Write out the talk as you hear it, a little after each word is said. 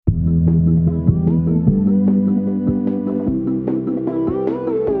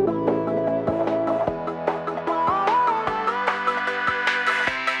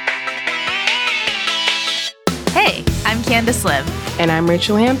Candace Lim. And I'm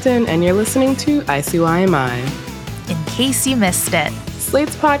Rachel Hampton, and you're listening to ICYMI. In case you missed it.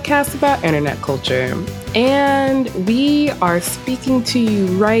 Slate's podcast about internet culture. And we are speaking to you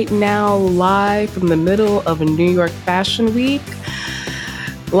right now live from the middle of a New York Fashion Week.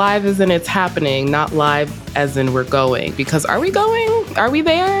 Live as in it's happening, not live as in we're going. Because are we going? Are we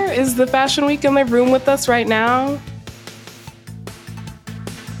there? Is the Fashion Week in the room with us right now?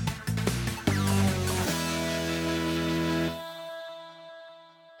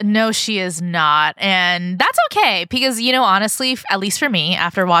 No, she is not. And that's okay because, you know, honestly, at least for me,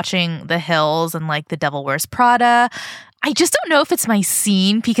 after watching The Hills and like The Devil Wears Prada, I just don't know if it's my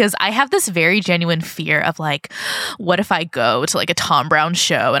scene because I have this very genuine fear of like, what if I go to like a Tom Brown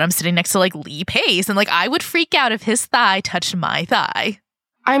show and I'm sitting next to like Lee Pace and like I would freak out if his thigh touched my thigh.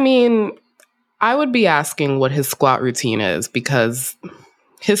 I mean, I would be asking what his squat routine is because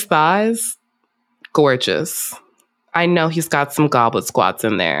his thighs, gorgeous. I know he's got some goblet squats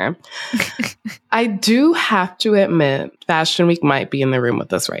in there. I do have to admit, Fashion Week might be in the room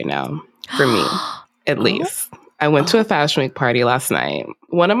with us right now. For me, at least. I went to a Fashion Week party last night.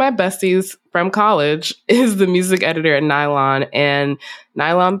 One of my besties from college is the music editor at Nylon, and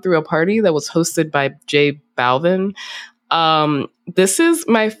Nylon threw a party that was hosted by J Balvin. This is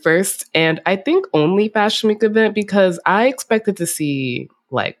my first and I think only Fashion Week event because I expected to see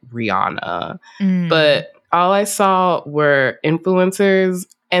like Rihanna, but all I saw were influencers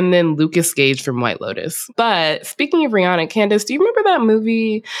and then Lucas Gage from White Lotus. But speaking of Rihanna, Candace, do you remember that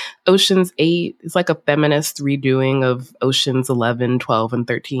movie Ocean's 8? It's like a feminist redoing of Ocean's 11, 12, and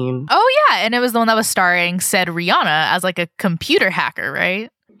 13. Oh, yeah. And it was the one that was starring said Rihanna as like a computer hacker, right?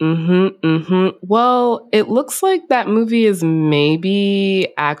 Well, it looks like that movie is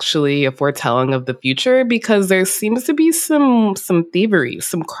maybe actually a foretelling of the future because there seems to be some thievery,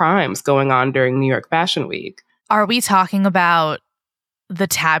 some crimes going on during New York Fashion Week. Are we talking about the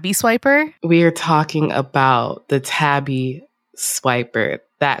Tabby Swiper? We are talking about the Tabby Swiper,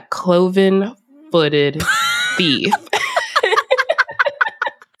 that cloven-footed thief.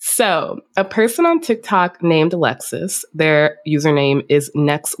 So, a person on TikTok named Alexis, their username is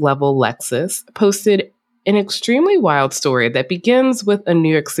Next Level Lexus, posted an extremely wild story that begins with a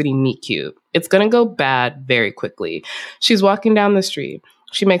New York City meet cute. It's going to go bad very quickly. She's walking down the street.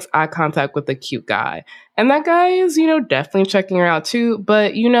 She makes eye contact with a cute guy. And that guy is, definitely checking her out too.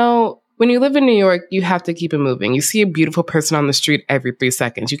 But, when you live in New York, you have to keep it moving. You see a beautiful person on the street every 3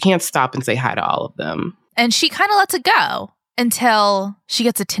 seconds. You can't stop and say hi to all of them. And she kind of lets it go. Until she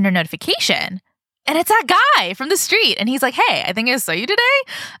gets a Tinder notification. And it's that guy from the street. And he's like, hey, I think I saw you today.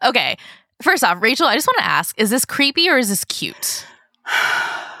 Okay. First off, Rachel, I just want to ask, is this creepy or is this cute?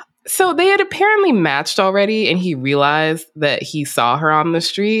 So they had apparently matched already and he realized that he saw her on the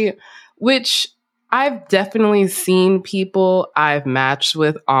street, which I've definitely seen people I've matched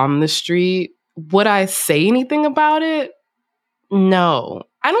with on the street. Would I say anything about it? No.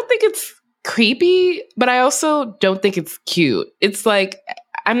 I don't think it's creepy, but I also don't think it's cute. It's like,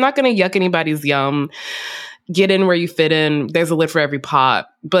 I'm not going to yuck anybody's yum. Get in where you fit in. There's a lid for every pot,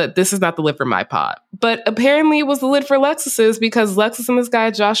 but this is not the lid for my pot. But apparently it was the lid for Lexus's because Lexus and this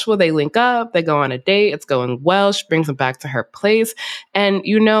guy, Joshua, they link up. They go on a date. It's going well. She brings him back to her place. And,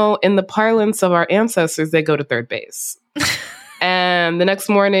 in the parlance of our ancestors, they go to third base. And the next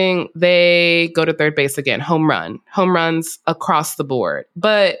morning, they go to third base again. Home runs across the board.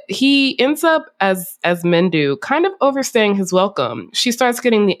 But he ends up, as men do, kind of overstaying his welcome. She starts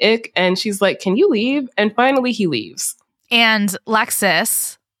getting the ick, and she's like, can you leave? And finally, he leaves. And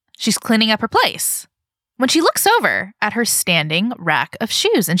Lexus, she's cleaning up her place when she looks over at her standing rack of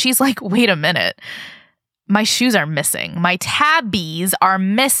shoes. And she's like, wait a minute. My shoes are missing. My tabbies are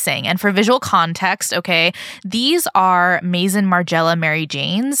missing. And for visual context, okay, these are Maison Margiela Mary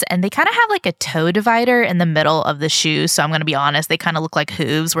Janes, and they kind of have like a toe divider in the middle of the shoe. So I'm going to be honest, they kind of look like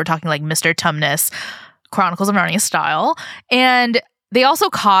hooves. We're talking like Mr. Tumnus, Chronicles of Narnia style. And they also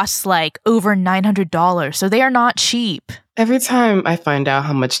cost like over $900, so they are not cheap. Every time I find out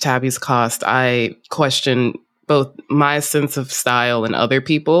how much tabbies cost, I question both my sense of style and other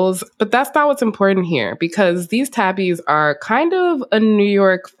people's. But that's not what's important here because these tabbies are kind of a New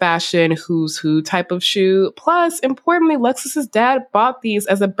York fashion who's who type of shoe. Plus, importantly, Lexus's dad bought these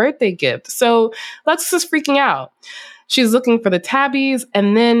as a birthday gift. So Lexus is freaking out. She's looking for the tabbies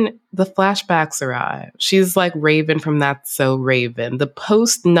and then the flashbacks arrive. She's like Raven from That's So Raven. The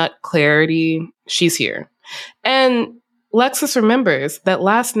post-nut clarity, she's here. And Lexus remembers that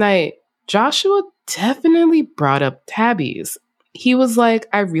last night, Joshua definitely brought up tabbies. he was like,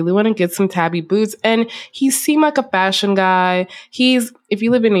 I really want to get some tabby boots. And he seemed like a fashion guy. If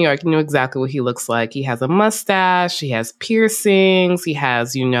you live in New York, you know exactly what he looks like. He has a mustache, he has piercings, he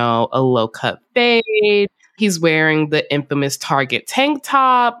has, a low cut fade. He's wearing the infamous Target tank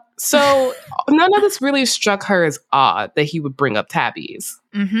top. So none of this really struck her as odd that he would bring up tabbies.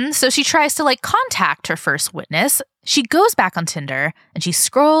 So she tries to contact her first witness. She goes back on Tinder and she's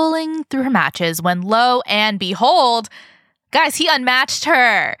scrolling through her matches when lo and behold, guys, he unmatched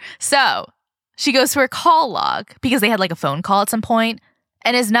her. So she goes to her call log because they had a phone call at some point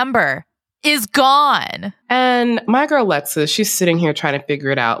and his number is gone. And my girl Lexus, she's sitting here trying to figure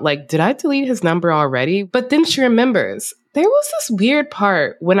it out. Did I delete his number already? But then she remembers there was this weird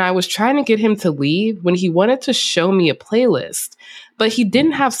part when I was trying to get him to leave when he wanted to show me a playlist, but he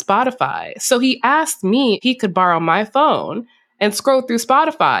didn't have Spotify. So he asked me if he could borrow my phone and scroll through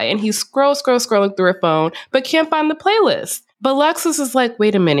Spotify. And he's scrolling through her phone, but can't find the playlist. But Lexus is like,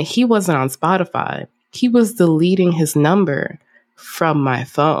 wait a minute, he wasn't on Spotify. He was deleting his number from my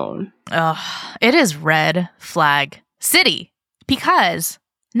phone. Ugh, it is red flag city. Because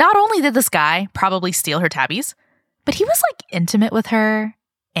not only did this guy probably steal her tabbies, but he was intimate with her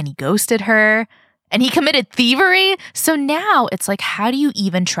and he ghosted her and he committed thievery. So now it's how do you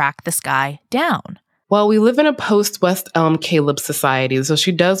even track this guy down? Well, we live in a post-West Elm Caleb society, so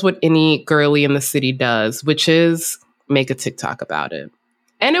she does what any girly in the city does, which is make a TikTok about it.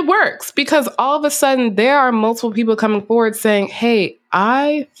 And it works because all of a sudden there are multiple people coming forward saying, hey,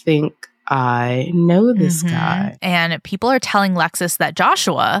 I think I know this guy. And people are telling Lexus that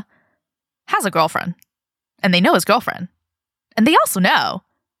Joshua has a girlfriend and they know his girlfriend. And they also know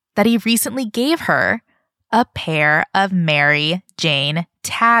that he recently gave her a pair of Mary Jane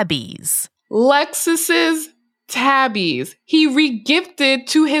tabbies. Lexus's tabbies. He regifted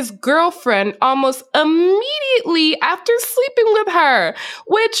to his girlfriend almost immediately after sleeping with her.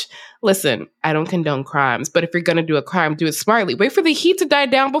 Which, listen, I don't condone crimes, but if you're going to do a crime, do it smartly. Wait for the heat to die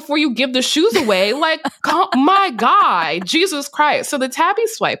down before you give the shoes away. My God, Jesus Christ. So the tabby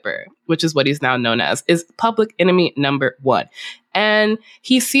swiper, which is what he's now known as, is public enemy number 1. And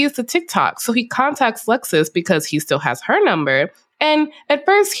he sees the TikTok. So he contacts Lexus because he still has her number. And at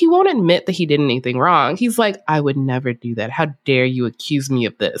first, he won't admit that he did anything wrong. He's like, I would never do that. How dare you accuse me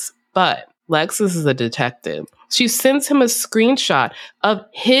of this? But Lexus is a detective. She sends him a screenshot of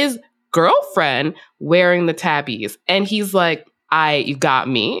his girlfriend wearing the tabbies. And he's like, you got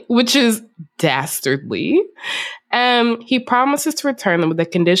me, which is dastardly. And he promises to return them with the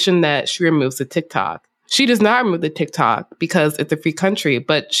condition that she removes the TikTok. She does not remove the TikTok because it's a free country,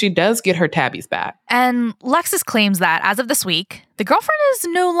 but she does get her tabbies back. And Lexus claims that as of this week, the girlfriend is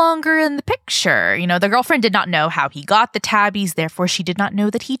no longer in the picture. The girlfriend did not know how he got the tabbies, therefore she did not know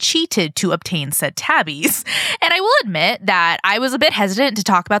that he cheated to obtain said tabbies. And I will admit that I was a bit hesitant to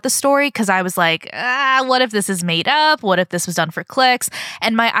talk about the story because I was like, what if this is made up? What if this was done for clicks?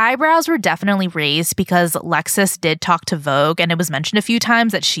 And my eyebrows were definitely raised because Lexus did talk to Vogue and it was mentioned a few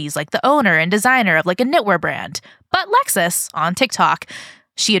times that she's the owner and designer of a knitwear brand. But Lexus on TikTok,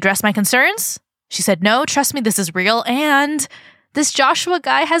 she addressed my concerns. She said, no, trust me, this is real. And this Joshua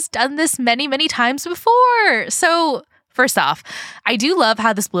guy has done this many, many times before. So first off, I do love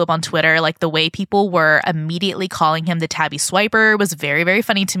how this blew up on Twitter. The way people were immediately calling him the tabby swiper was very, very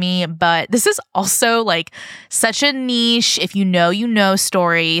funny to me. But this is also such a niche, if you know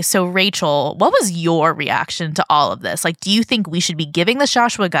story. So Rachel, what was your reaction to all of this? Do you think we should be giving this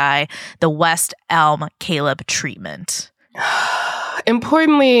Joshua guy the West Elm Caleb treatment?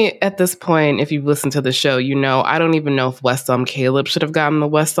 Importantly, at this point, if you've listened to the show, I don't even know if West Elm Caleb should have gotten the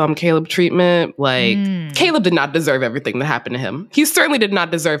West Elm Caleb treatment. Caleb did not deserve everything that happened to him. He certainly did not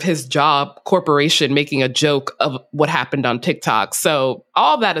deserve his job corporation making a joke of what happened on TikTok. So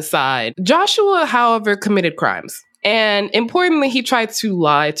all that aside, Joshua, however, committed crimes. And importantly, he tried to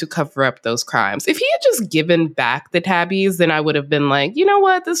lie to cover up those crimes. If he had just given back the tabbies, then I would have been like, you know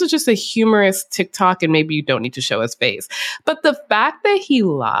what? This was just a humorous TikTok and maybe you don't need to show his face. But the fact that he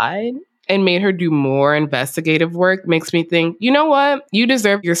lied and made her do more investigative work makes me think, you know what? You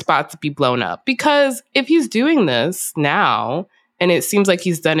deserve your spot to be blown up. Because if he's doing this now, and it seems like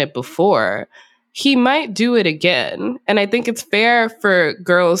he's done it before, he might do it again. And I think it's fair for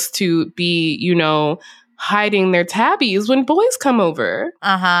girls to be, hiding their tabbies when boys come over.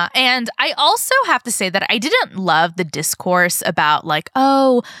 And I also have to say that I didn't love the discourse about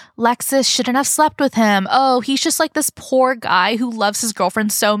oh, Lexus shouldn't have slept with him. Oh, he's just this poor guy who loves his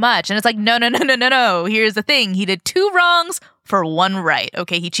girlfriend so much. And it's no. Here's the thing. He did 2 wrongs for 1 right.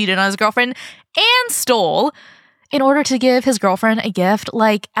 Okay, he cheated on his girlfriend and stole in order to give his girlfriend a gift.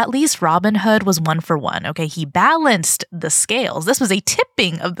 Like, at least Robin Hood was 1 for 1, okay? He balanced the scales. This was a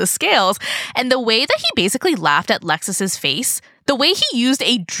tipping of the scales. And the way that he basically laughed at Lexus's face, the way he used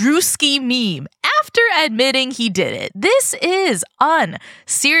a Drewski meme after admitting he did it, this is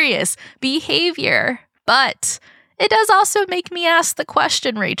unserious behavior. But it does also make me ask the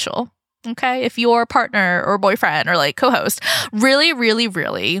question, Rachel. Okay, if your partner or boyfriend or like co-host really, really,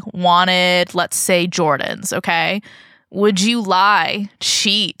 really wanted, let's say, Jordans, okay, would you lie,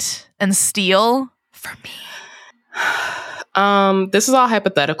 cheat, and steal for me? This is all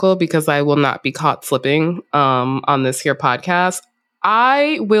hypothetical because I will not be caught slipping on this here podcast.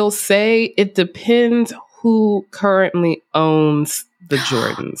 I will say it depends who currently owns the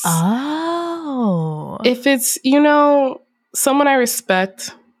Jordans. Oh. If it's, someone I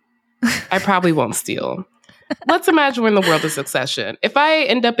respect, I probably won't steal. Let's imagine we're in the world of Succession. If I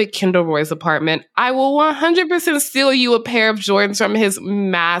end up at Kendall Roy's apartment, I will 100% steal you a pair of Jordans from his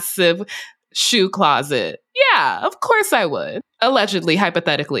massive shoe closet. Yeah, of course I would. Allegedly,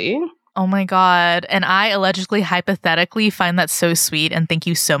 hypothetically. Oh my God. And I allegedly, hypothetically find that so sweet. And thank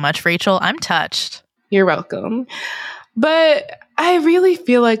you so much, Rachel. I'm touched. You're welcome. But I really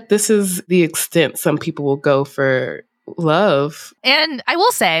feel like this is the extent some people will go for love. And I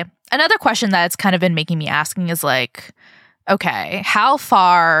will say, another question that's kind of been making me asking is like, okay, how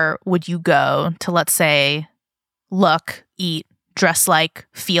far would you go to, let's say, look, eat, dress like,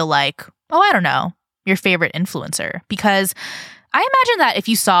 feel like, I don't know, your favorite influencer? Because I imagine that if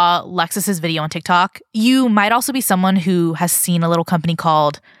you saw Lexus's video on TikTok, you might also be someone who has seen a little company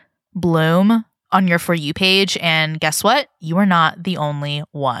called Bloom on your For You page. And guess what? You are not the only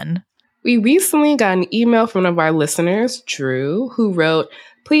one. We recently got an email from one of our listeners, Drew, who wrote,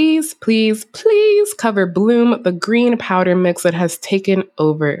 "Please, please, please cover Bloom, the green powder mix that has taken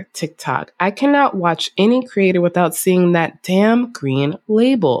over TikTok. I cannot watch any creator without seeing that damn green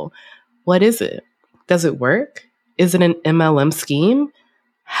label. What is it? Does it work? Is it an MLM scheme?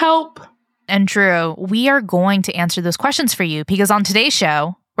 Help." And Drew, we are going to answer those questions for you because on today's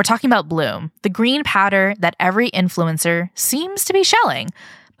show, we're talking about Bloom, the green powder that every influencer seems to be shelling.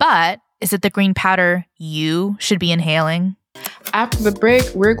 But is it the green powder you should be inhaling? After the break,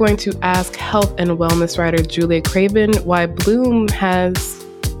 we're going to ask health and wellness writer Julia Craven why Bloom has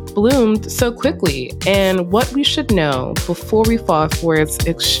bloomed so quickly and what we should know before we fall for its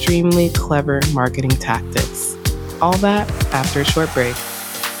extremely clever marketing tactics. All that after a short break.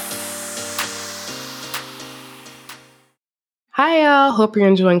 Hi, y'all. Hope you're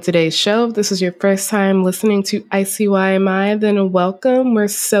enjoying today's show. If this is your first time listening to ICYMI, then welcome. We're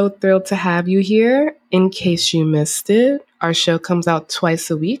so thrilled to have you here. In case you missed it, our show comes out twice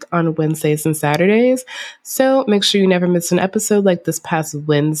a week on Wednesdays and Saturdays. So make sure you never miss an episode like this past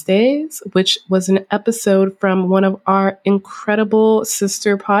Wednesdays, which was an episode from one of our incredible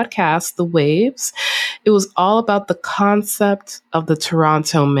sister podcasts, The Waves. It was all about the concept of the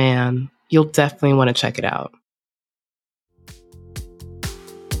Toronto man. You'll definitely want to check it out.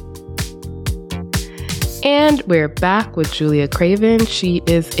 And we're back with Julia Craven. She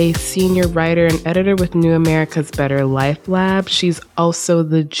is a senior writer and editor with New America's Better Life Lab. She's also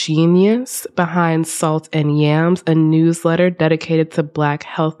the genius behind Salt and Yams, a newsletter dedicated to Black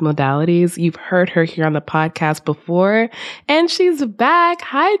health modalities. You've heard her here on the podcast before, and she's back.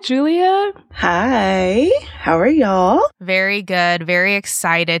 Hi, Julia. Hi. How are y'all? Very good. Very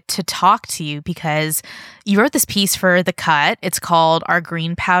excited to talk to you because you wrote this piece for The Cut. It's called Are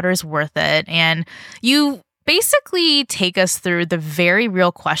Green Powders Worth It? And you basically take us through the very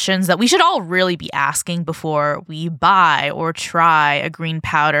real questions that we should all really be asking before we buy or try a green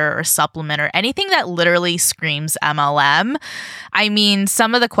powder or supplement or anything that literally screams MLM. I mean,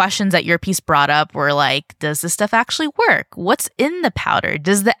 some of the questions that your piece brought up were like, does this stuff actually work? What's in the powder?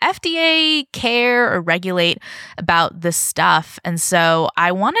 Does the FDA care or regulate about this stuff? And so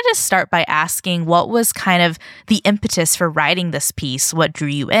I wanted to start by asking, what was kind of the impetus for writing this piece? What drew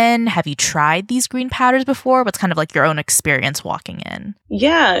you in? Have you tried these green powders before? What's kind of like your own experience walking in?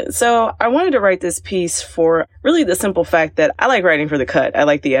 Yeah, so I wanted to write this piece for really the simple fact that I like writing for The Cut. I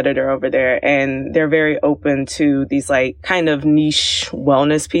like the editor over there, and they're very open to these like kind of niche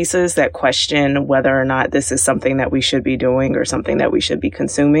wellness pieces that question whether or not this is something that we should be doing or something that we should be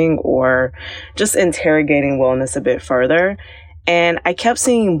consuming or just interrogating wellness a bit further. And I kept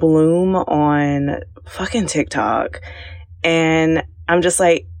seeing Bloom on fucking TikTok, and I'm just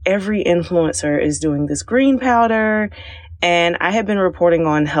like, every influencer is doing this green powder And I had been reporting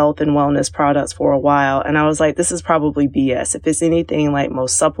on health and wellness products for a while. And I was like, this is probably BS. If it's anything like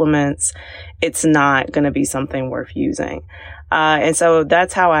most supplements, it's not going to be something worth using. And so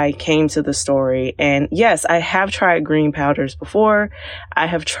that's how I came to the story. And yes, I have tried green powders before. I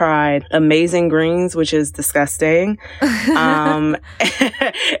have tried Amazing Greens, which is disgusting. And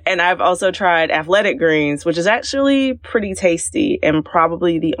I've also tried Athletic Greens, which is actually pretty tasty and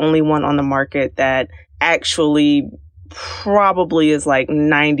probably the only one on the market that actually probably is like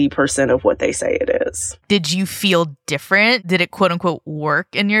 90% of what they say it is. Did you feel different? Did it quote unquote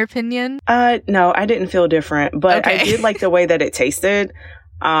work in your opinion? No, I didn't feel different, but I did like the way that it tasted.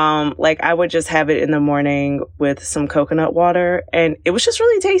 Like I would just have it in the morning with some coconut water and it was just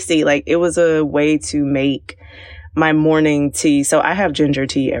really tasty. Like it was a way to make my morning tea. So I have ginger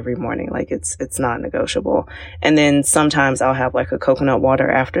tea every morning. Like it's not negotiable. And then sometimes I'll have like a coconut water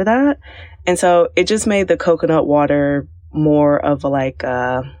after that. And so it just made the coconut water more of a like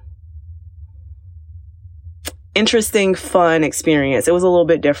interesting, fun experience. It was a little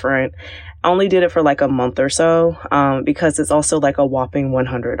bit different. I only did it for like a month or so because it's also like a whopping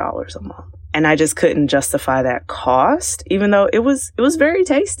 $100 a month. And I just couldn't justify that cost, even though it was very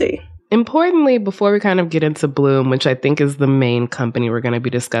tasty. Importantly, before we kind of get into Bloom, which I think is the main company we're going to be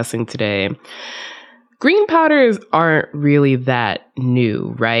discussing today, green powders aren't really that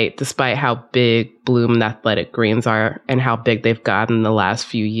new, right? Despite how big Bloom and Athletic Greens are and how big they've gotten in the last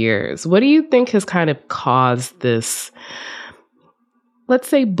few years. What do you think has kind of caused this, let's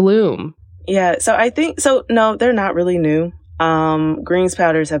say, bloom? Yeah, so I think, no, they're not really new. Greens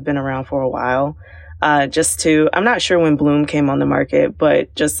powders have been around for a while. I'm not sure when Bloom came on the market,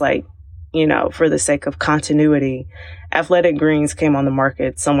 but just like, for the sake of continuity, Athletic Greens came on the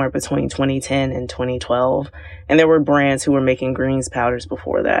market somewhere between 2010 and 2012. And there were brands who were making greens powders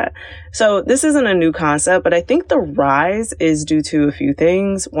before that. So this isn't a new concept, but I think the rise is due to a few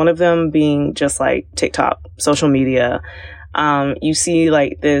things. One of them being just like TikTok, social media. You see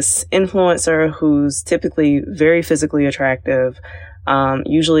like this influencer who's typically very physically attractive,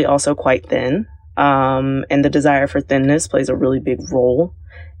 usually also quite thin. And the desire for thinness plays a really big role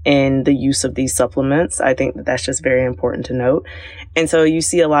in the use of these supplements. I think that that's just very important to note. And so you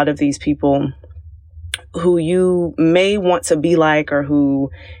see a lot of these people who you may want to be like or who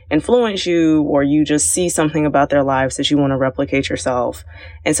influence you, or you just see something about their lives that you want to replicate yourself.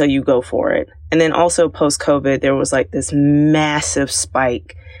 And so you go for it. And then also post-COVID, there was like this massive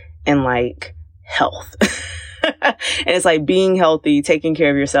spike in like health. And it's like being healthy, taking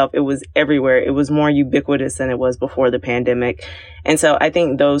care of yourself. It was everywhere. It was more ubiquitous than it was before the pandemic. And so I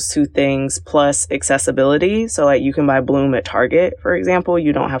think those two things plus accessibility. So like you can buy Bloom at Target, for example.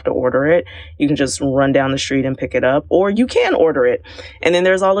 You don't have to order it. You can just run down the street and pick it up, or you can order it. And then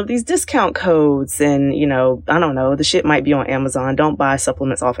there's all of these discount codes and, I don't know, the shit might be on Amazon. Don't buy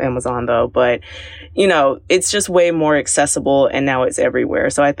supplements off Amazon though. But, it's just way more accessible and now it's everywhere.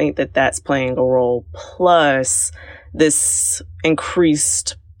 So I think that that's playing a role, plus this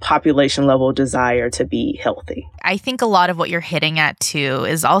increased population level desire to be healthy. I think a lot of what you're hitting at too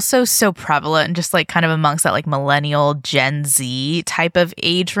is also so prevalent just like kind of amongst that like millennial Gen Z type of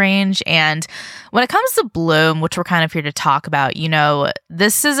age range. And when it comes to Bloom, which we're kind of here to talk about,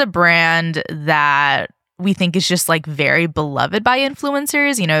 this is a brand that we think is just like very beloved by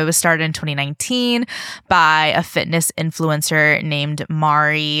influencers. It was started in 2019 by a fitness influencer named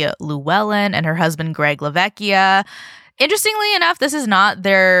Mari Llewellyn and her husband, Greg LaVecchia. Interestingly enough, this is not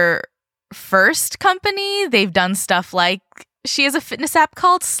their first company. They've done stuff like she has a fitness app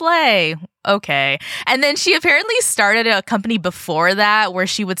called Slay. Okay. And then she apparently started a company before that where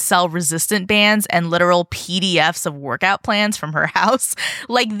she would sell resistant bands and literal PDFs of workout plans from her house.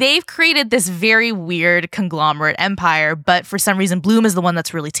 Like they've created this very weird conglomerate empire, but for some reason Bloom is the one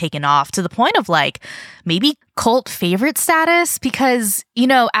that's really taken off to the point of like maybe cult favorite status because,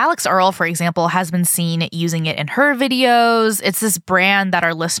 Alex Earl, for example, has been seen using it in her videos. It's this brand that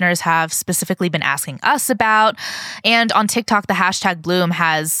our listeners have specifically been asking us about. And on TikTok, the hashtag Bloom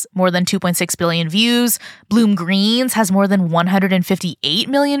has more than 2.6 billion views. Bloom Greens has more than 158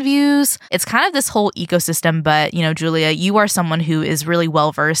 million views. It's kind of this whole ecosystem. But, Julia, you are someone who is really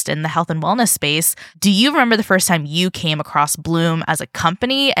well versed in the health and wellness space. Do you remember the first time you came across Bloom as a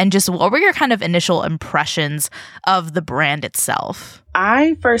company? And just what were your kind of initial impressions of the brand itself?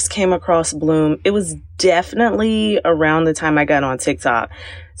 I first came across Bloom, it was definitely around the time I got on TikTok.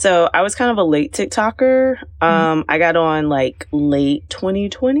 So I was kind of a late TikToker. I got on like late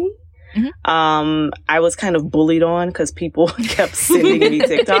 2020. I was kind of bullied on because people kept sending me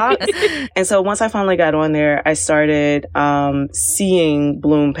TikToks. And so once I finally got on there, I started seeing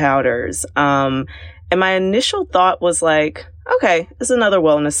Bloom powders. And my initial thought was like, okay, it's another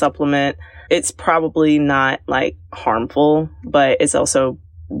wellness supplement. It's probably not like harmful, but it's also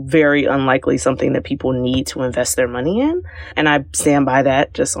very unlikely something that people need to invest their money in. And I stand by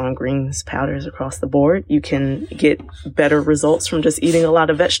that just on greens powders across the board. You can get better results from just eating a lot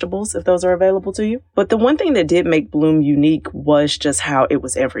of vegetables if those are available to you. But the one thing that did make Bloom unique was just how it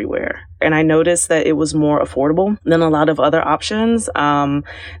was everywhere. And I noticed that it was more affordable than a lot of other options.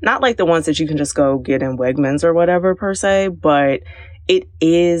 Not like the ones that you can just go get in Wegmans or whatever per se, but it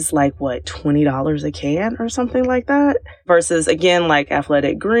is like, what, $20 a can or something like that versus, again, like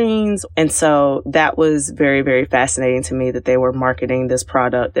Athletic Greens. And so that was very, very fascinating to me that they were marketing this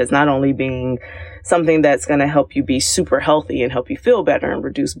product as not only being something that's going to help you be super healthy and help you feel better and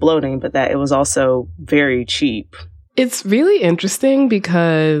reduce bloating, but that it was also very cheap. It's really interesting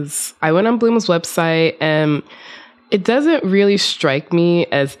because I went on Bloom's website and it doesn't really strike me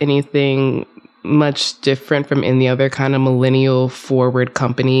as anything much different from any other kind of millennial forward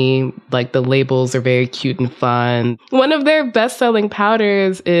company. Like the labels are very cute and fun. One of their best-selling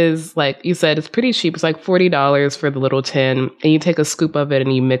powders is, like you said, it's pretty cheap. It's like $40 for the little tin, and you take a scoop of it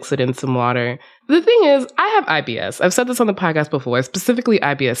and you mix it in some water. The thing is, I have IBS. I've said this on the podcast before, specifically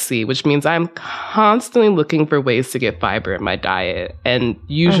IBS-C, which means I'm constantly looking for ways to get fiber in my diet, and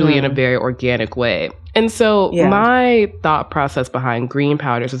usually in a very organic way. And so my thought process behind green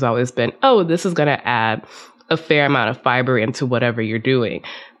powders has always been, oh, this is going to add a fair amount of fiber into whatever you're doing.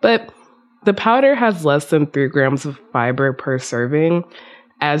 But the powder has less than 3 grams of fiber per serving,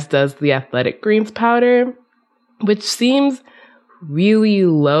 as does the Athletic Greens powder, which seems really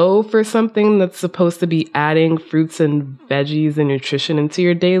low for something that's supposed to be adding fruits and veggies and nutrition into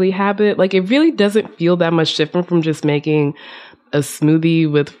your daily habit. Like, it really doesn't feel that much different from just making a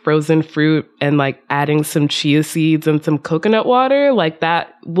smoothie with frozen fruit and like adding some chia seeds and some coconut water. Like,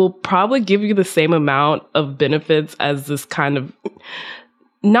 that will probably give you the same amount of benefits as this kind of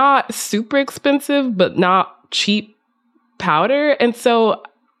not super expensive, but not cheap powder. And so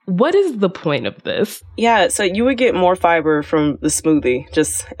what is the point of this? Yeah, so you would get more fiber from the smoothie,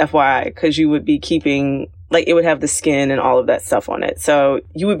 just FYI, because you would be keeping, like, it would have the skin and all of that stuff on it. So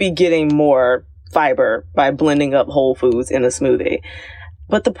you would be getting more fiber by blending up whole foods in a smoothie.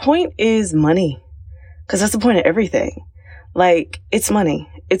 But the point is money, because that's the point of everything. Like, it's money,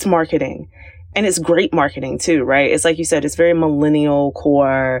 it's marketing, and it's great marketing too, right? It's like you said, it's very millennial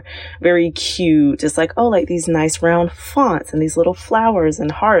core, very cute. It's like, oh, like these nice round fonts and these little flowers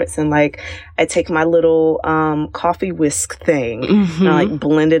and hearts. And like, I take my little coffee whisk thing and I like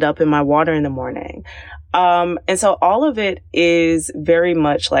blend it up in my water in the morning. And so all of it is very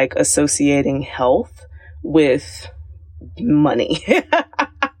much like associating health with money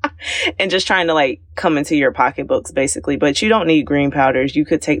and just trying to like come into your pocketbooks basically. But you don't need green powders. You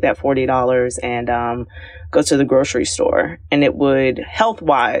could take that $40 and go to the grocery store, and it would, health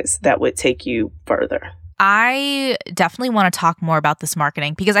wise, that would take you further. I definitely want to talk more about this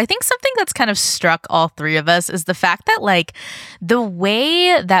marketing, because I think something that's kind of struck all three of us is the fact that like the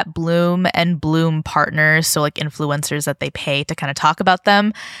way that Bloom and Bloom partners, so like influencers that they pay to kind of talk about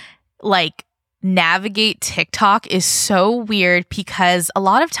them, like navigate TikTok is so weird, because a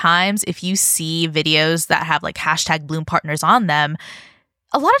lot of times if you see videos that have like hashtag Bloom partners on them,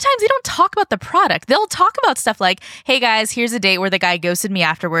 a lot of times they don't talk about the product. They'll talk about stuff like, hey guys, here's a date where the guy ghosted me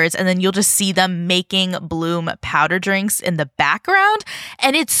afterwards. And then you'll just see them making Bloom powder drinks in the background.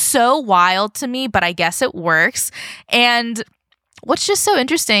 And it's so wild to me, but I guess it works. And what's just so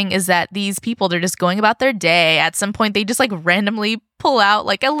interesting is that these people, they're just going about their day. At some point, they just like randomly pull out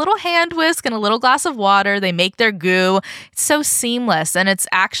like a little hand whisk and a little glass of water. They make their goo. It's so seamless. And it's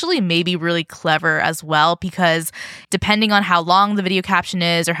actually maybe really clever as well, because depending on how long the video caption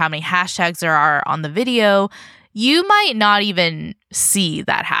is or how many hashtags there are on the video, you might not even see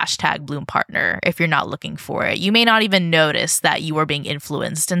that hashtag Bloom partner if you're not looking for it. You may not even notice that you are being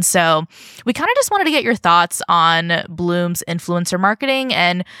influenced. And so we kind of just wanted to get your thoughts on Bloom's influencer marketing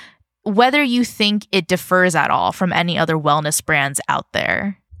and whether you think it differs at all from any other wellness brands out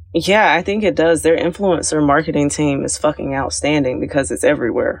there. Yeah, I think it does. Their influencer marketing team is fucking outstanding because it's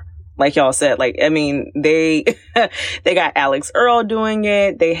everywhere. Like y'all said, like, I mean, they got Alex Earl doing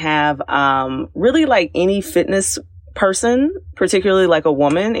it. They have really like any fitness person, particularly like a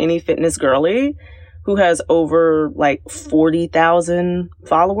woman, any fitness girly who has over like 40,000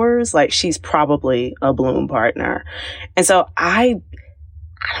 followers. Like, she's probably a Bloom partner. And so I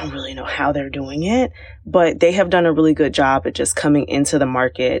don't really know how they're doing it, but they have done a really good job at just coming into the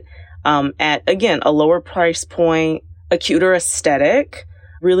market at, again, a lower price point, a cuter aesthetic,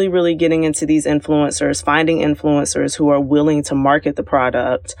 really, really getting into these influencers, finding influencers who are willing to market the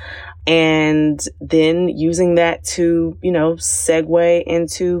product And then using that to, segue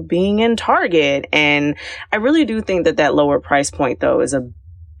into being in Target. And I really do think that lower price point, though, is a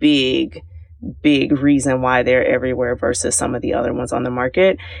big reason why they're everywhere versus some of the other ones on the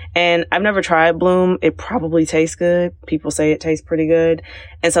market. And I've never tried Bloom. It probably tastes good. People say it tastes pretty good.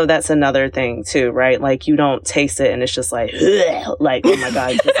 And so that's another thing too, right? Like you don't taste it and it's just like, like, oh my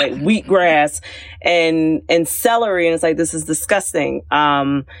God, it's like wheatgrass and celery. And it's like, this is disgusting.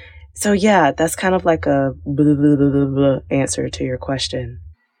 So yeah, that's kind of like a blah, blah, blah, blah, blah answer to your question.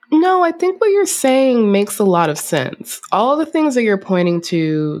 No, I think what you're saying makes a lot of sense. All the things that you're pointing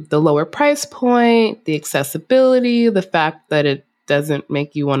to, the lower price point, the accessibility, the fact that it doesn't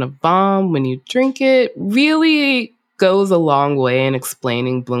make you want to vom when you drink it, really goes a long way in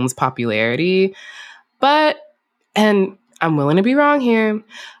explaining Bloom's popularity. And I'm willing to be wrong here,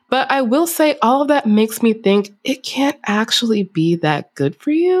 but I will say all of that makes me think it can't actually be that good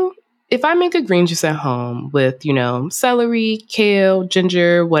for you. If I make a green juice at home with, celery, kale,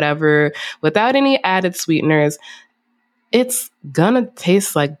 ginger, whatever, without any added sweeteners, it's gonna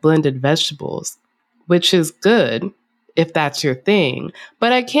taste like blended vegetables, which is good if that's your thing.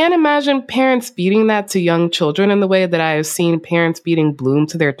 But I can't imagine parents feeding that to young children in the way that I have seen parents feeding Bloom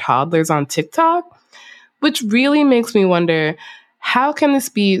to their toddlers on TikTok, which really makes me wonder, how can this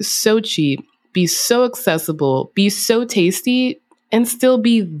be so cheap, be so accessible, be so tasty, and still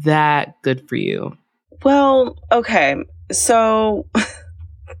be that good for you? Well, okay. So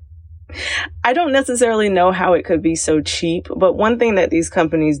I don't necessarily know how it could be so cheap, but one thing that these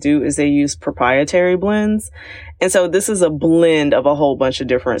companies do is they use proprietary blends. And so this is a blend of a whole bunch of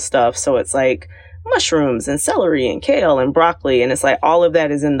different stuff. So it's like mushrooms and celery and kale and broccoli. And it's like all of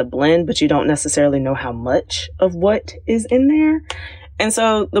that is in the blend, but you don't necessarily know how much of what is in there. And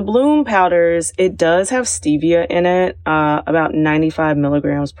so the Bloom powders, it does have stevia in it, about 95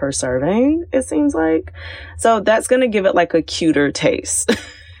 milligrams per serving, it seems like. So that's going to give it like a cuter taste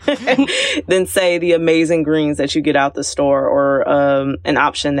than, say, the amazing greens that you get out the store, or an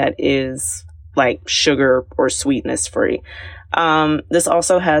option that is like sugar or sweetness free. This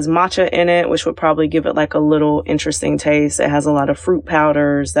also has matcha in it, which would probably give it like a little interesting taste. It has a lot of fruit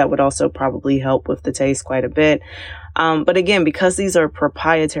powders that would also probably help with the taste quite a bit. But again, because these are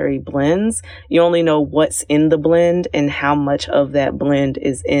proprietary blends, you only know what's in the blend and how much of that blend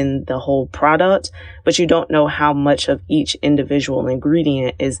is in the whole product, but you don't know how much of each individual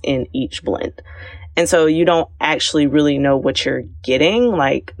ingredient is in each blend. And so you don't actually really know what you're getting.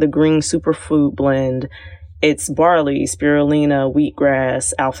 Like the green superfood blend, it's barley, spirulina,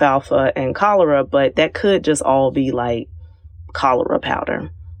 wheatgrass, alfalfa, and cholera, but that could just all be like cholera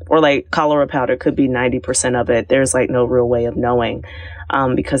powder. Or like cholera powder could be 90% of it. There's like no real way of knowing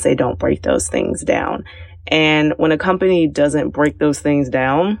because they don't break those things down. And when a company doesn't break those things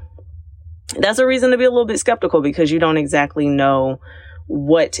down, that's a reason to be a little bit skeptical, because you don't exactly know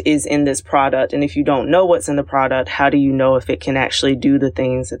what is in this product. And if you don't know what's in the product, how do you know if it can actually do the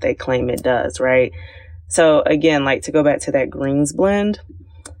things that they claim it does, right? So again, like to go back to that greens blend,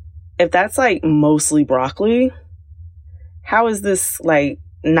 if that's like mostly broccoli, how is this like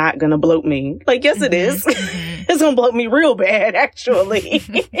not gonna bloat me? Like, yes, it is. It's gonna bloat me real bad, actually.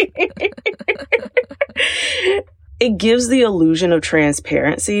 It gives the illusion of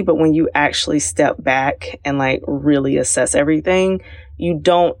transparency, but when you actually step back and like really assess everything, you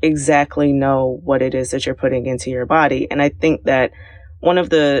don't exactly know what it is that you're putting into your body. And I think that one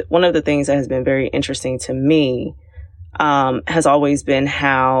of the things that has been very interesting to me has always been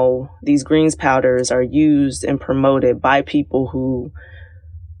how these greens powders are used and promoted by people who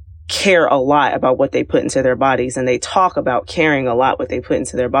care a lot about what they put into their bodies, and they talk about caring a lot what they put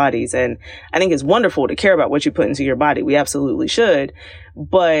into their bodies. And I think it's wonderful to care about what you put into your body. We absolutely should.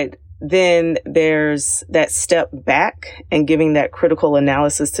 But then there's that step back and giving that critical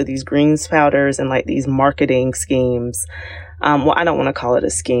analysis to these greens powders and like these marketing schemes. Well, I don't want to call it a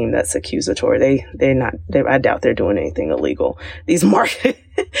scheme. That's accusatory. I doubt they're doing anything illegal. These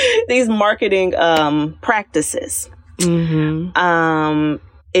marketing practices.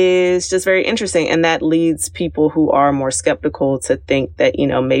 Is just very interesting. And that leads people who are more skeptical to think that,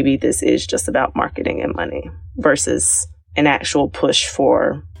 maybe this is just about marketing and money versus an actual push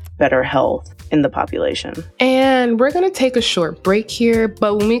for better health in the population. And we're going to take a short break here,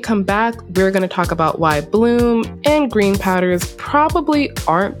 but when we come back, we're going to talk about why Bloom and green powders probably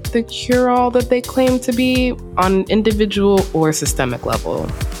aren't the cure-all that they claim to be on an individual or systemic level.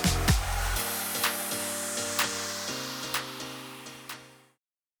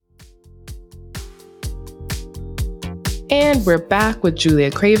 And we're back with Julia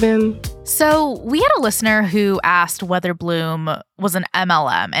Craven. So we had a listener who asked whether Bloom was an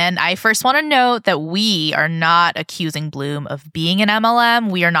MLM. And I first want to note that we are not accusing Bloom of being an MLM.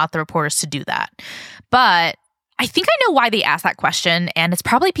 We are not the reporters to do that. But I think I know why they asked that question, and it's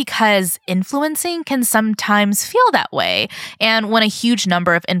probably because influencing can sometimes feel that way. And when a huge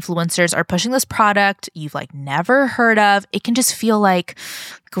number of influencers are pushing this product you've never heard of, it can just feel like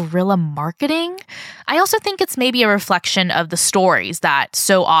guerrilla marketing. I also think it's maybe a reflection of the stories that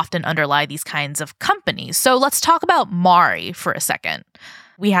so often underlie these kinds of companies. So let's talk about Mari for a second.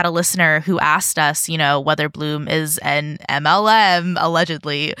 We had a listener who asked us, whether Bloom is an MLM,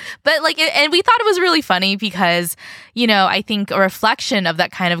 allegedly. But and we thought it was really funny because, I think a reflection of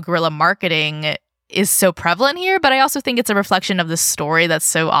that kind of guerrilla marketing is so prevalent here. But I also think it's a reflection of the story that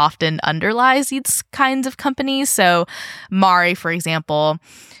so often underlies these kinds of companies. So Mari, for example,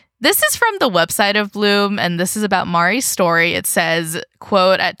 this is from the website of Bloom, and this is about Mari's story. It says,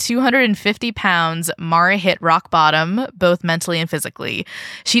 quote, "At 250 pounds, Mari hit rock bottom, both mentally and physically.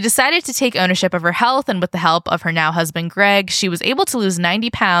 She decided to take ownership of her health, and with the help of her now husband, Greg, she was able to lose 90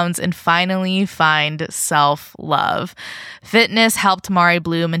 pounds and finally find self-love. Fitness helped Mari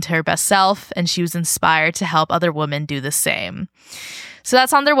bloom into her best self, and she was inspired to help other women do the same." So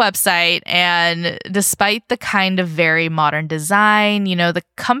that's on their website, and despite the kind of very modern design, the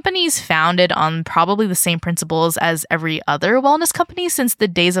company's founded on probably the same principles as every other wellness company since the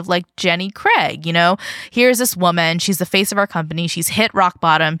days of Jenny Craig. Here's this woman, she's the face of our company, she's hit rock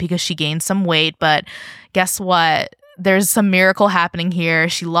bottom because she gained some weight, but guess what? There's some miracle happening here.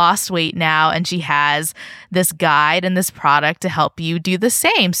 She lost weight now, and she has this guide and this product to help you do the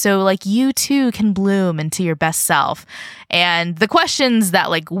same. So you too can bloom into your best self. And the questions that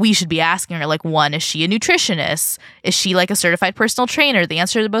we should be asking are one, is she a nutritionist? Is she a certified personal trainer? The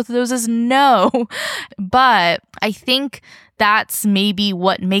answer to both of those is no. But I think that's maybe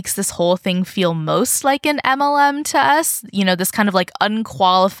what makes this whole thing feel most like an MLM to us. This kind of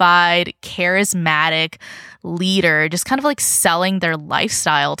unqualified, charismatic leader just kind of selling their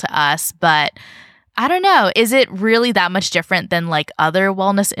lifestyle to us. But I don't know, is it really that much different than other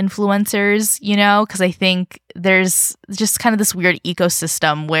wellness influencers, Because I think there's just kind of this weird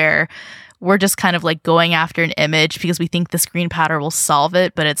ecosystem where we're just kind of going after an image because we think this green powder will solve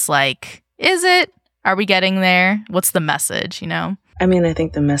it. But it's is it? Are we getting there? What's the message, I mean, I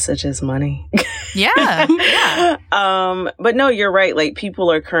think the message is money. Yeah. But no, you're right.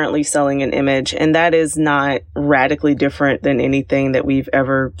 People are currently selling an image, and that is not radically different than anything that we've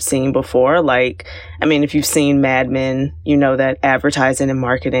ever seen before. If you've seen Mad Men, you know that advertising and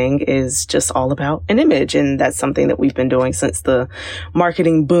marketing is just all about an image. And that's something that we've been doing since the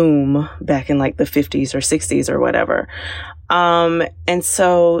marketing boom back in the 50s or 60s or whatever. And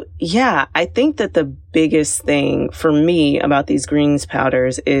so, yeah, I think that the biggest thing for me about these greens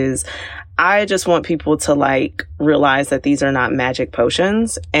powders is I just want people to realize that these are not magic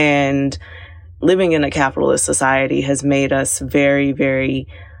potions, and living in a capitalist society has made us very, very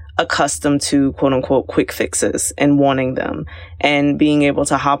accustomed to quote unquote quick fixes and wanting them and being able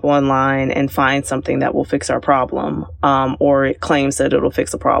to hop online and find something that will fix our problem, or it claims that it'll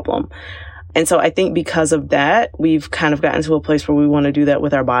fix a problem. And so I think because of that, we've kind of gotten to a place where we want to do that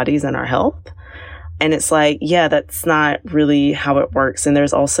with our bodies and our health. And it's yeah, that's not really how it works. And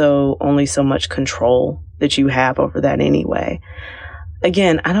there's also only so much control that you have over that anyway.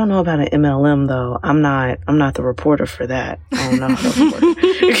 Again, I don't know about an MLM though. I'm not the reporter for that. I don't know how to report.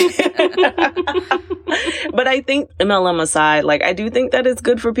 But I think MLM aside, I do think that it's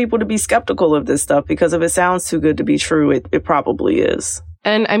good for people to be skeptical of this stuff, because if it sounds too good to be true, it probably is.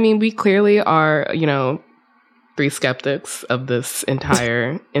 And we clearly are, three skeptics of this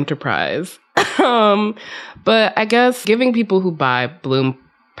entire enterprise. But I guess giving people who buy Bloom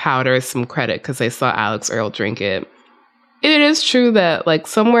powder some credit because they saw Alex Earl drink it. It is true that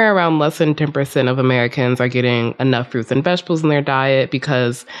somewhere around less than 10% of Americans are getting enough fruits and vegetables in their diet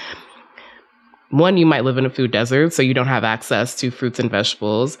because, one, you might live in a food desert, so you don't have access to fruits and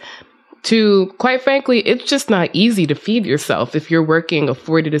vegetables. Two, quite frankly, it's just not easy to feed yourself if you're working a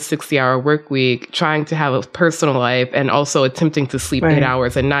 40 to 60 hour work week, trying to have a personal life and also attempting to sleep 8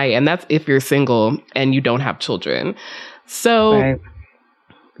 hours a night. And that's if you're single and you don't have children. So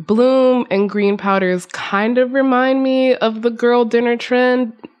Bloom and green powders kind of remind me of the girl dinner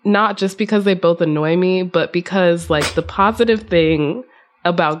trend, not just because they both annoy me, but because the positive thing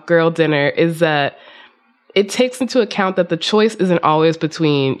about girl dinner is that it takes into account that the choice isn't always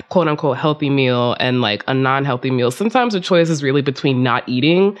between quote unquote healthy meal and a non-healthy meal. Sometimes the choice is really between not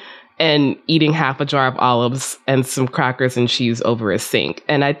eating and eating half a jar of olives and some crackers and cheese over a sink.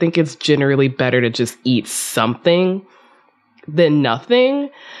 And I think it's generally better to just eat something than nothing.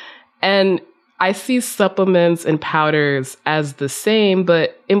 And I see supplements and powders as the same,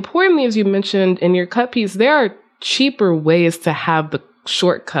 but importantly, as you mentioned in your cut piece, there are cheaper ways to have the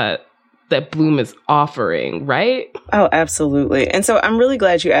shortcut that Bloom is offering, right? Oh, absolutely. And so I'm really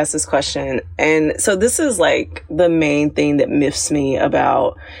glad you asked this question. And so this is like the main thing that miffs me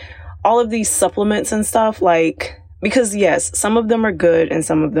about all of these supplements and stuff, like, because yes, some of them are good and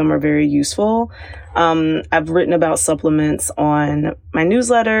some of them are very useful. I've written about supplements on my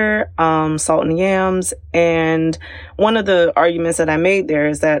newsletter, Salt and Yams. And one of the arguments that I made there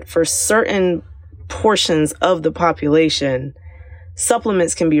is that for certain portions of the population,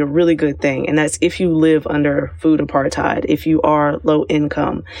 supplements can be a really good thing. And that's if you live under food apartheid, if you are low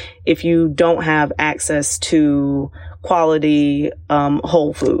income, if you don't have access to quality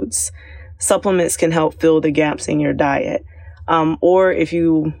whole foods. Supplements can help fill the gaps in your diet. Or if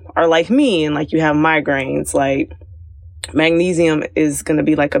you are like me and like you have migraines, like magnesium is going to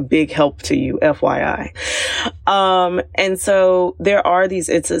be like a big help to you, FYI. And so there are these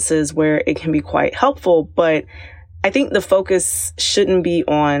instances where it can be quite helpful, but I think the focus shouldn't be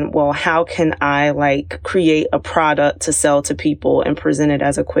on, well, how can I like create a product to sell to people and present it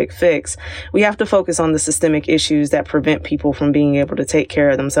as a quick fix? We have to focus on the systemic issues that prevent people from being able to take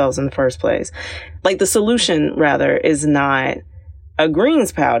care of themselves in the first place. Like the solution, rather, is not a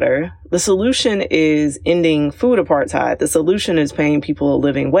greens powder. The solution is ending food apartheid. The solution is paying people a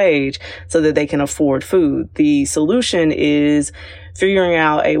living wage so that they can afford food. The solution is figuring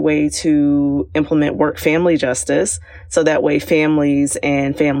out a way to implement work-family justice so that way families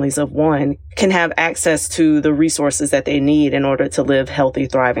and families of one can have access to the resources that they need in order to live healthy,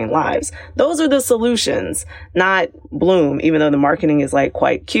 thriving lives. Those are the solutions, not Bloom, even though the marketing is like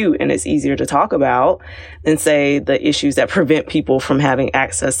quite cute and it's easier to talk about than say the issues that prevent people from having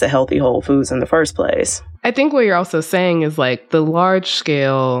access to healthy whole foods in the first place. I think what you're also saying is like the large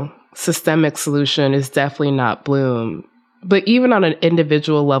scale systemic solution is definitely not Bloom. But even on an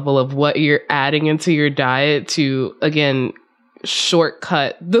individual level of what you're adding into your diet to, again,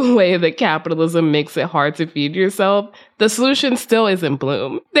 shortcut the way that capitalism makes it hard to feed yourself, the solution still isn't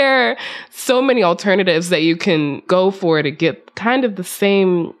Bloom. There are so many alternatives that you can go for to get kind of the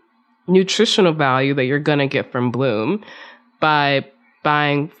same nutritional value that you're going to get from Bloom by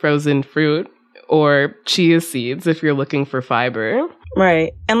buying frozen fruit or chia seeds if you're looking for fiber.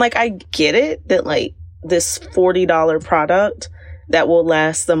 Right. And like, I get it that like, this $40 product that will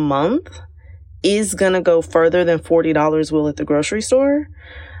last a month is going to go further than $40 will at the grocery store.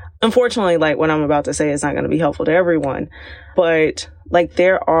 Unfortunately, like what I'm about to say is not going to be helpful to everyone, but like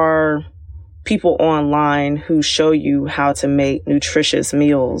there are people online who show you how to make nutritious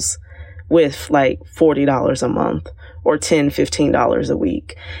meals with like $40 a month or $10, $15 a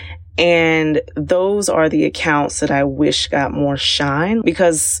week. And those are the accounts that I wish got more shine,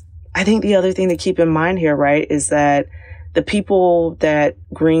 because I think the other thing to keep in mind here, right, is that the people that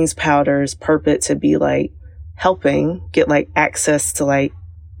greens powders purport to be like helping get like access to like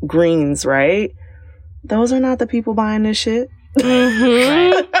greens, right? Those are not the people buying this shit.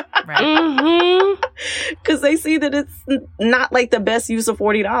 Mm-hmm. Right. Mm-hmm. Because they see that it's not like the best use of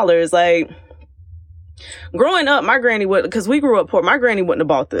 $40. Like growing up, my granny would, because we grew up poor, my granny wouldn't have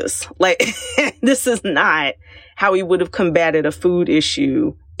bought this. Like this is not how we would have combated a food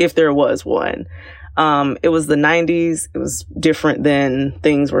issue if there was one. It was the 90s. It was different then.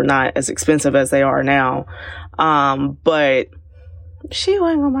 Things were not as expensive as they are now. But she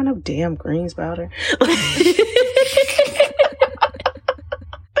wasn't gonna buy no damn greens powder.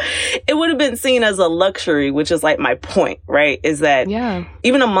 It would have been seen as a luxury, which is like my point, right? Is that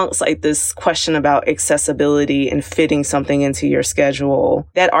even amongst like this question about accessibility and fitting something into your schedule,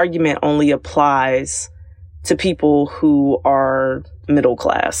 that argument only applies to people who are middle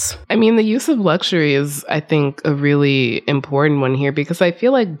class. I mean, the use of luxury is, I think, a really important one here, because I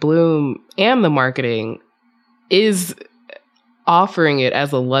feel like Bloom and the marketing is offering it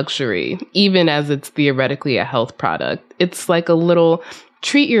as a luxury, even as it's theoretically a health product. It's like a little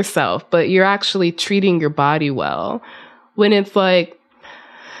treat yourself, but you're actually treating your body well. When it's like,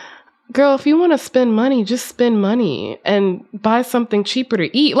 girl, if you want to spend money, just spend money and buy something cheaper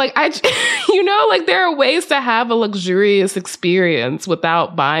to eat. Like, you know, like there are ways to have a luxurious experience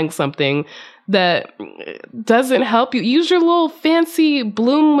without buying something that doesn't help you. Use your little fancy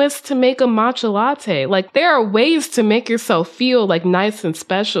Bloom whisk to make a matcha latte. Like there are ways to make yourself feel like nice and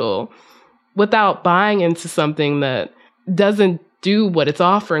special without buying into something that doesn't do what it's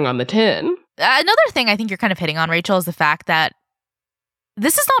offering on the tin. Another thing I think you're kind of hitting on, Rachel, is the fact that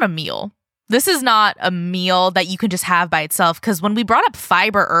this is not a meal. This is not a meal that you can just have by itself, because when we brought up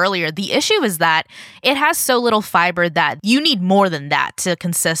fiber earlier, the issue is that it has so little fiber that you need more than that to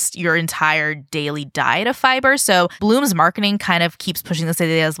consist your entire daily diet of fiber. So Bloom's marketing kind of keeps pushing this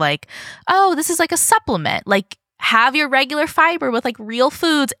idea as like, oh, this is like a supplement. Like, have your regular fiber with like real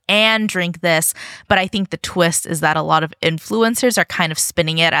foods and drink this. But I think the twist is that a lot of influencers are kind of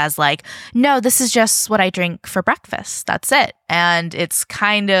spinning it as like, no, this is just what I drink for breakfast. That's it. And it's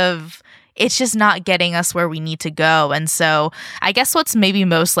just not getting us where we need to go. And so I guess what's maybe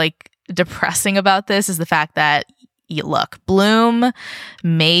most like depressing about this is the fact that, look, Bloom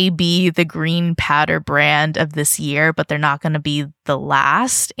may be the green powder brand of this year, but they're not going to be the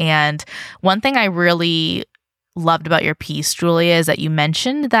last. And one thing I really loved about your piece, Julia, is that you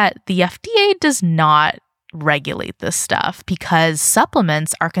mentioned that the FDA does not regulate this stuff because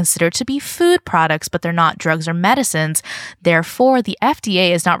supplements are considered to be food products, but they're not drugs or medicines. Therefore, the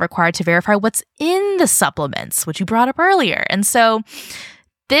FDA is not required to verify what's in the supplements, which you brought up earlier. And so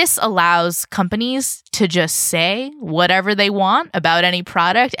this allows companies to just say whatever they want about any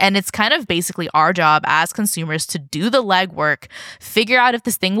product. And it's kind of basically our job as consumers to do the legwork, figure out if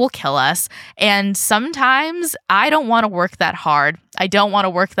this thing will kill us. And sometimes I don't want to work that hard.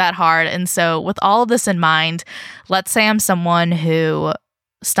 And so with all of this in mind, let's say I'm someone who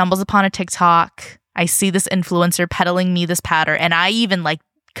stumbles upon a TikTok. I see this influencer peddling me this powder, and I even like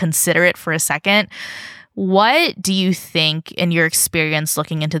consider it for a second. What do you think, in your experience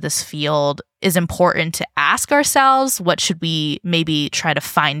looking into this field, is important to ask ourselves? What should we maybe try to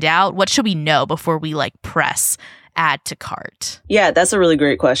find out? What should we know before we like press add to cart? Yeah, that's a really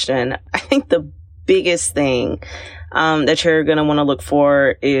great question. I think the biggest thing that you're going to want to look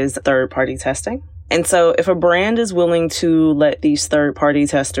for is third-party testing. And so if a brand is willing to let these third-party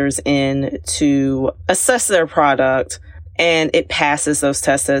testers in to assess their product, and it passes those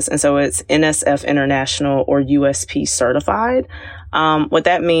tests, and so it's NSF International or USP certified. What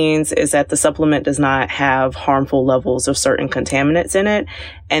that means is that the supplement does not have harmful levels of certain contaminants in it,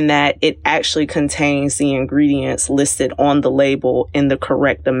 and that it actually contains the ingredients listed on the label in the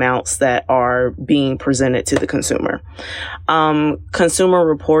correct amounts that are being presented to the consumer. Consumer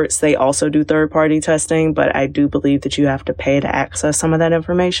Reports, they also do third-party testing, but I do believe that you have to pay to access some of that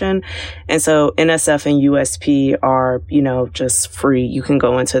information. And so NSF and USP are, just free. You can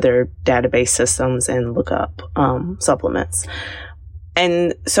go into their database systems and look up supplements.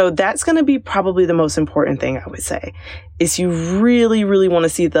 And so that's going to be probably the most important thing, I would say, is you really, really want to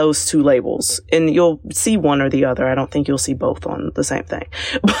see those two labels, and you'll see one or the other. I don't think you'll see both on the same thing,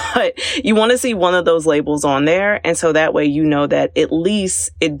 but you want to see one of those labels on there. And so that way, you know that at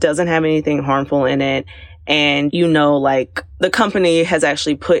least it doesn't have anything harmful in it. And like the company has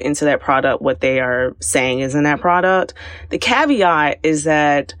actually put into that product what they are saying is in that product. The caveat is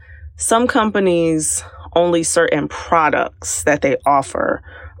that some companies, only certain products that they offer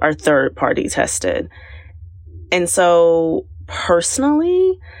are third-party tested. And so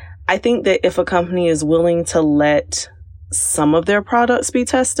personally, I think that if a company is willing to let some of their products be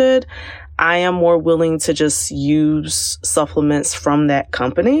tested, I am more willing to just use supplements from that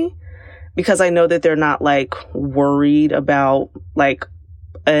company, because I know that they're not like worried about like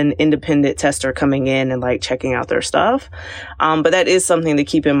an independent tester coming in and like checking out their stuff. But that is something to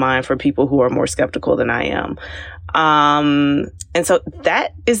keep in mind for people who are more skeptical than I am. And so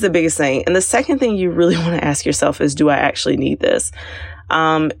that is the biggest thing. And the second thing you really want to ask yourself is, do I actually need this?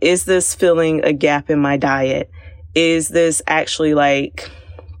 Is this filling a gap in my diet? Is this actually like,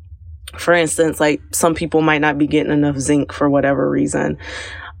 for instance, like some people might not be getting enough zinc for whatever reason.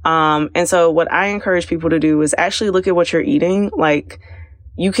 And so what I encourage people to do is actually look at what you're eating. Like,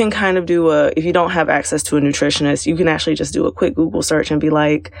 you can kind of if you don't have access to a nutritionist, you can actually just do a quick Google search and be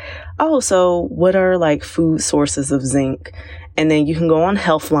like, oh, so what are like food sources of zinc? And then you can go on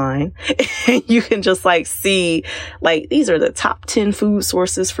Healthline and you can just like see, like, these are the top 10 food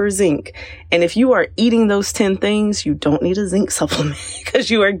sources for zinc. And if you are eating those 10 things, you don't need a zinc supplement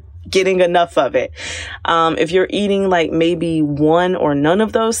because you are getting enough of it. If you're eating like maybe one or none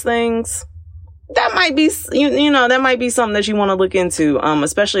of those things, that might be, that might be something that you want to look into,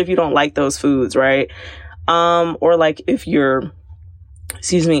 especially if you don't like those foods, right? Or like if you're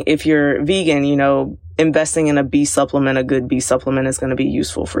vegan, investing in a B supplement, a good B supplement is going to be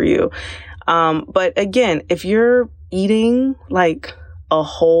useful for you. But again, if you're eating like a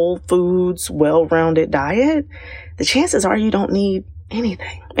whole foods, well-rounded diet, the chances are you don't need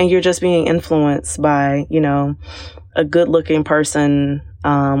anything. And you're just being influenced by, a good-looking person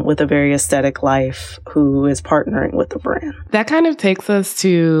with a very aesthetic life who is partnering with the brand. That kind of takes us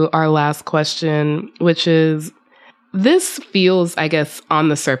to our last question, which is, This feels, I guess, on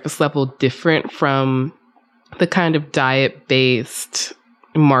the surface level different from the kind of diet-based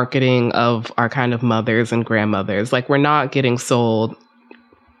marketing of our kind of mothers and grandmothers. Like, we're not getting sold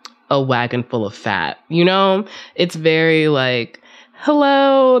a wagon full of fat, you know? It's very like,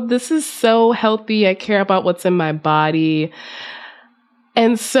 hello, this is so healthy. I care about what's in my body.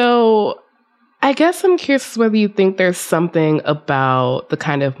 And so I guess I'm curious whether you think there's something about the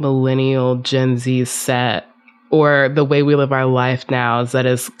kind of millennial Gen Z set or the way we live our life now that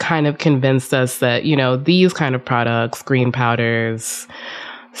has kind of convinced us that, you know, these kind of products, green powders,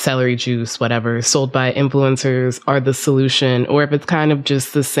 celery juice, whatever, sold by influencers are the solution, or if it's kind of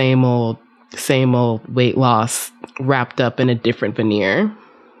just the same old weight loss wrapped up in a different veneer.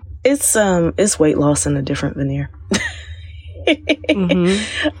 It's weight loss in a different veneer.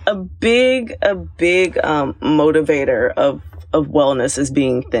 Mm-hmm. A big motivator of wellness is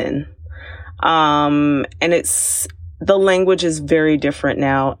being thin. And the language is very different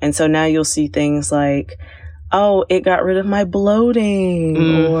now. And so now you'll see things like, oh, it got rid of my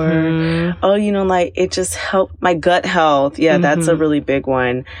bloating, or, oh, you know, like it just helped my gut health. Yeah, that's a really big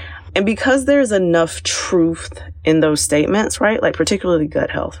one. And because there's enough truth in those statements, right? Like particularly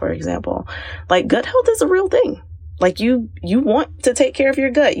gut health, for example, like gut health is a real thing. Like you want to take care of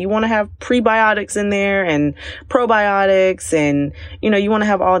your gut. You want to have prebiotics in there and probiotics, and, you know, you want to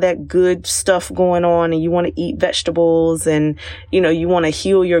have all that good stuff going on, and you want to eat vegetables, and, you know, you want to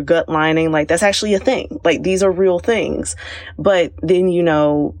heal your gut lining. Like that's actually a thing. Like these are real things. But then, you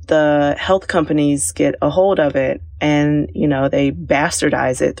know, the health companies get a hold of it, and, you know, they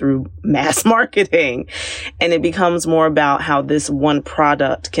bastardize it through mass marketing. And it becomes more about how this one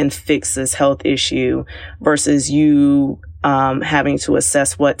product can fix this health issue versus you having to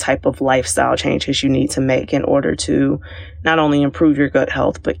assess what type of lifestyle changes you need to make in order to not only improve your gut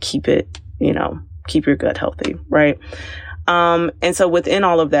health, but keep your gut healthy, right? And so within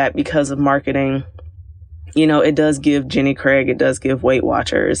all of that, because of marketing, you know, it does give Jenny Craig, it does give Weight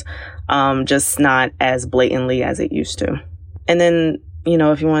Watchers, just not as blatantly as it used to. And then, you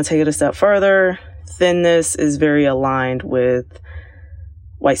know, if you want to take it a step further, thinness is very aligned with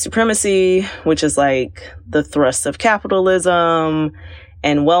white supremacy, which is like the thrust of capitalism,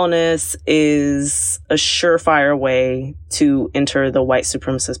 and wellness is a surefire way to enter the white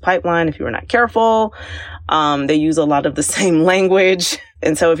supremacist pipeline if you are not careful. They use a lot of the same language.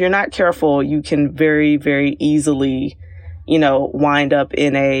 And so if you're not careful, you can very, very easily, you know, wind up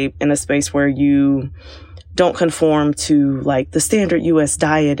in a space where you don't conform to like the standard US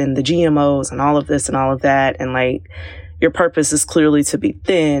diet and the GMOs and all of this and all of that. And like, your purpose is clearly to be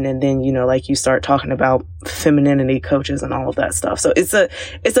thin. And then, you know, like you start talking about femininity coaches and all of that stuff. So it's a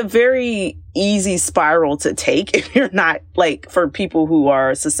very easy spiral to take if you're not, like, for people who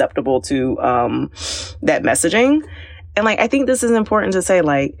are susceptible to that messaging. And like, I think this is important to say,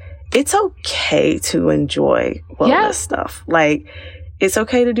 like, it's okay to enjoy wellness stuff. Like, it's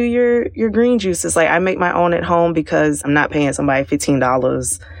okay to do your green juices. Like, I make my own at home because I'm not paying somebody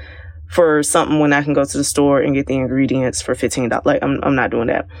 $15 for something when I can go to the store and get the ingredients for $15. Like, I'm not doing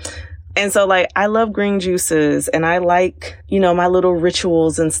that. And so, like, I love green juices, and I like, you know, my little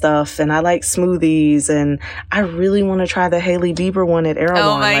rituals and stuff, and I like smoothies, and I really want to try the Hailey Bieber one at Erewhon.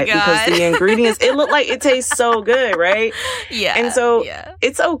 Oh my God. Because the ingredients, it look like it tastes so good, right? Yeah. And so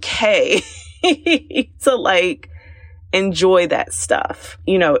it's okay to like enjoy that stuff.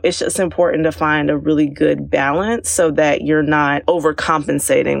 You know, it's just important to find a really good balance so that you're not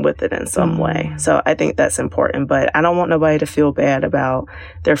overcompensating with it in some way. So I think that's important, but I don't want nobody to feel bad about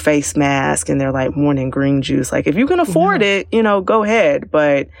their face mask and their like morning green juice. Like, if you can afford it, you know, go ahead,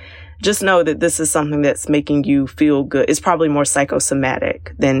 but just know that this is something that's making you feel good. It's probably more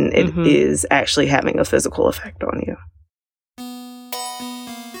psychosomatic than it is actually having a physical effect on you.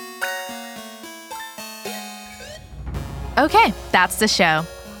 Okay, that's the show.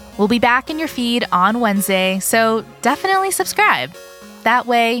 We'll be back in your feed on Wednesday, so definitely subscribe. That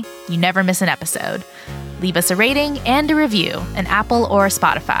way, you never miss an episode. Leave us a rating and a review in Apple or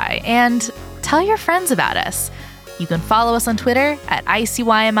Spotify, and tell your friends about us. You can follow us on Twitter at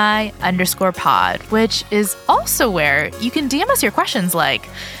ICYMI_pod, which is also where you can DM us your questions like,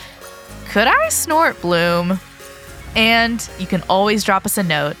 could I snort Bloom? And you can always drop us a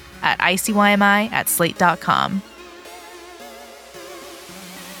note at ICYMI@slate.com.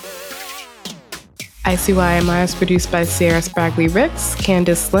 ICYMI is produced by Sierra Spragley-Ricks,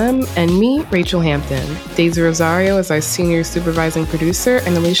 Candace Slim, and me, Rachel Hampton. Daisy Rosario is our senior supervising producer,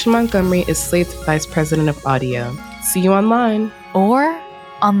 and Alicia Montgomery is Slate's vice president of audio. See you online. Or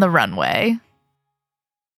on the runway.